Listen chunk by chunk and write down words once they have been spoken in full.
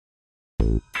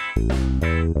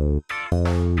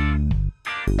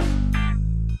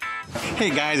Hey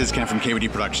guys, it's Ken from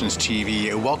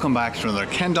KBDProductionsTV. Welcome back to another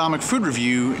Ken Domik food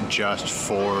review just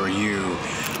for you.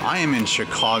 I am in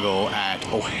Chicago at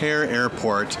O'Hare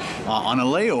Airport on a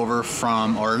layover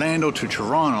from Orlando to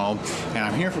Toronto, and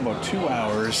I'm here for about 2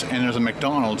 hours, and there's a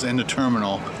McDonald's in the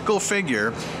terminal. Go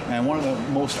figure. And one of the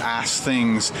most asked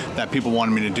things that people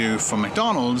wanted me to do from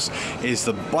McDonald's is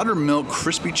the Buttermilk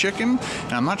crispy chicken.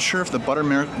 And I'm not sure if the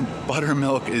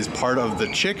buttermilk is part of the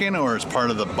chicken or it's part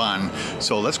of the bun.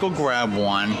 So let's go grab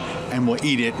one and we'll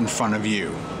eat it in front of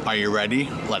you. Are you ready?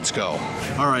 Let's go.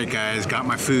 All right guys, got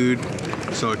my food.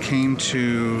 So it came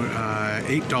to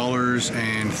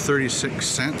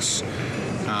 $8.36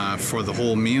 for the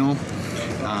whole meal.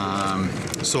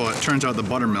 So it turns out the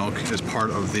buttermilk is part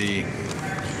of the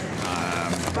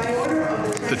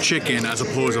chicken as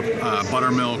opposed to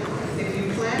buttermilk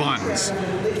buns.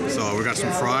 So we got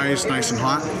some fries, nice and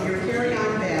hot.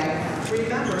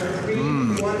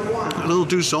 A little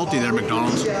too salty there,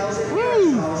 McDonald's.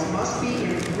 Woo!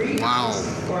 Wow.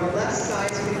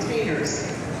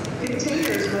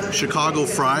 Chicago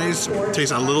fries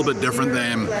taste a little bit different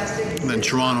than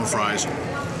Toronto fries.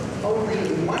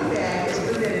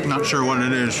 Not sure what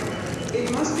it is.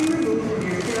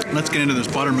 Let's get into this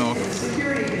buttermilk.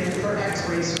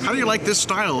 How do you like this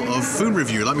style of food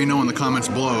review? Let me know in the comments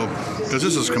below, because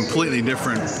this is completely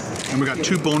different. And we got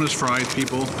 2 bonus fries,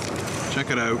 people. Check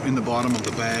it out in the bottom of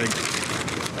the bag.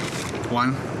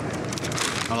 1.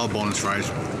 I love bonus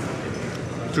fries.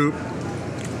 2.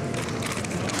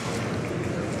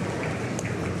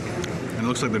 And it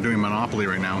looks like they're doing Monopoly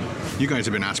right now. You guys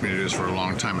have been asking me to do this for a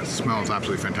long time. It smells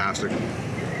absolutely fantastic.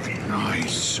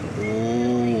 Nice.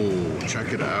 Oh,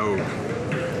 check it out.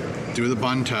 Do the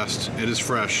bun test. It is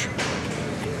fresh.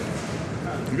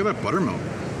 Look at that buttermilk.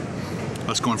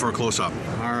 Let's go in for a close-up.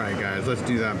 All right, guys, let's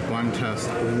do that bun test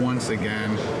once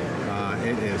again.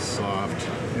 It is soft.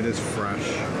 It is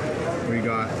fresh. We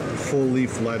got full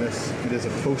leaf lettuce. It is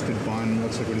a toasted bun.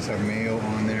 Looks like we just have mayo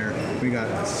on there. We got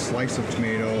a slice of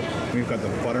tomato. We've got the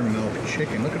buttermilk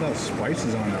chicken. Look at all the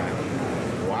spices on that.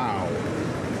 Wow.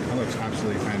 That looks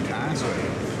absolutely fantastic.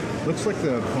 Looks like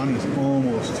the bun is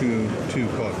almost too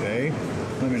cooked, eh?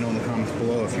 Let me know in the comments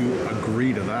below if you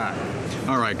agree to that.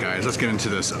 All right, guys, let's get into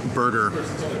this burger.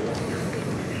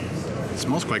 It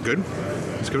smells quite good.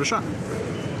 Let's give it a shot.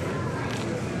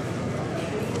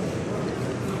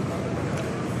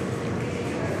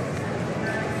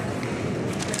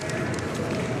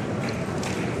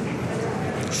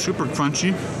 Super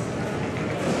crunchy.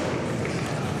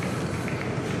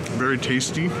 Very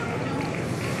tasty.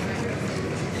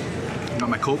 Got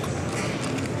my Coke.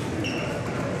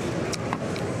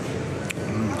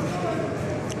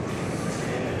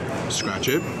 Scratch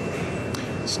it,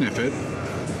 sniff it,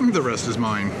 the rest is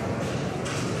mine.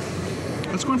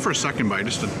 Let's go in for a second bite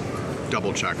just to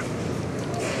double check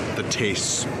the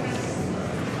tastes.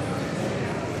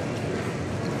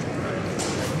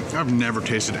 I've never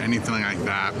tasted anything like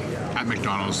that at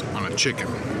McDonald's on a chicken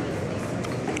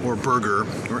or burger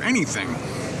or anything.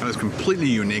 That is completely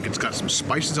unique. It's got some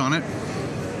spices on it,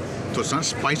 so it's not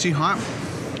spicy hot,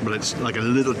 but it's like a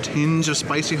little tinge of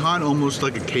spicy hot, almost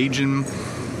like a Cajun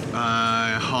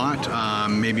hot,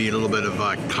 maybe a little bit of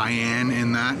cayenne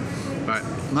in that, but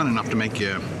not enough to make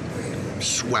you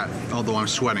sweat, although I'm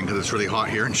sweating because it's really hot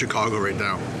here in Chicago right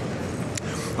now.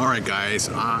 All right, guys,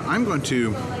 I'm going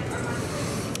to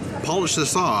polish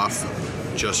this off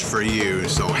just for you,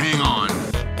 so hang on.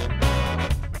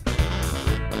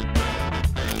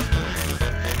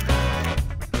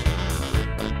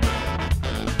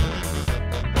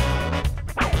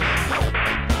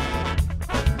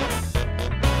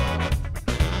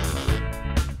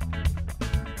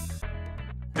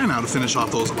 And now to finish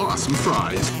off those awesome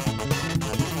fries.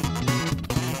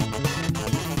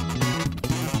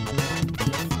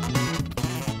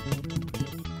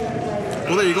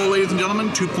 Well, there you go, ladies and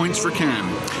gentlemen. 2 points for Ken.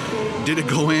 Did it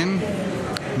go in?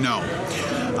 No.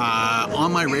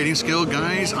 On my rating scale,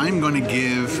 guys, I'm going to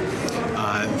give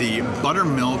the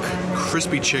buttermilk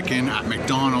crispy chicken at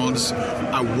McDonald's.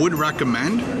 I would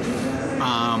recommend.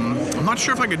 I'm not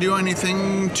sure if I could do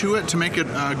anything to it to make it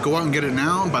go out and get it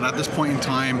now, but at this point in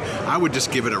time, I would just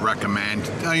give it a recommend.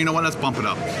 You know what, let's bump it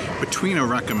up. Between a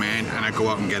recommend and a go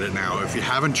out and get it now. If you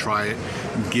haven't tried it,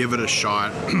 give it a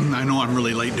shot. I know I'm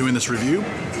really late doing this review,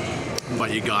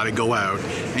 but you gotta go out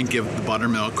and give the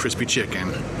buttermilk crispy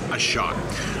chicken a shot.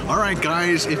 All right,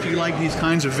 guys, if you like these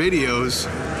kinds of videos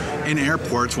in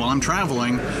airports while I'm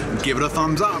traveling, give it a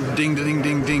thumbs up. Ding, ding,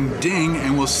 ding, ding, ding,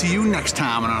 and we'll see you next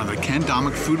time on another Ken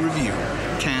Domik food review.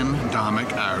 Ken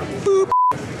Domik out. Boop.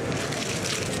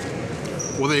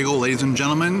 Well, there you go, ladies and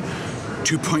gentlemen.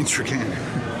 2 points for Ken.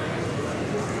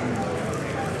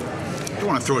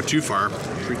 want to throw it too far.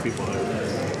 Freak people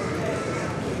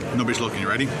out. Nobody's looking. You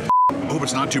ready? I hope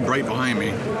it's not too bright behind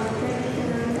me.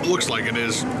 Looks like it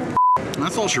is.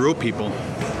 That's all she wrote, people.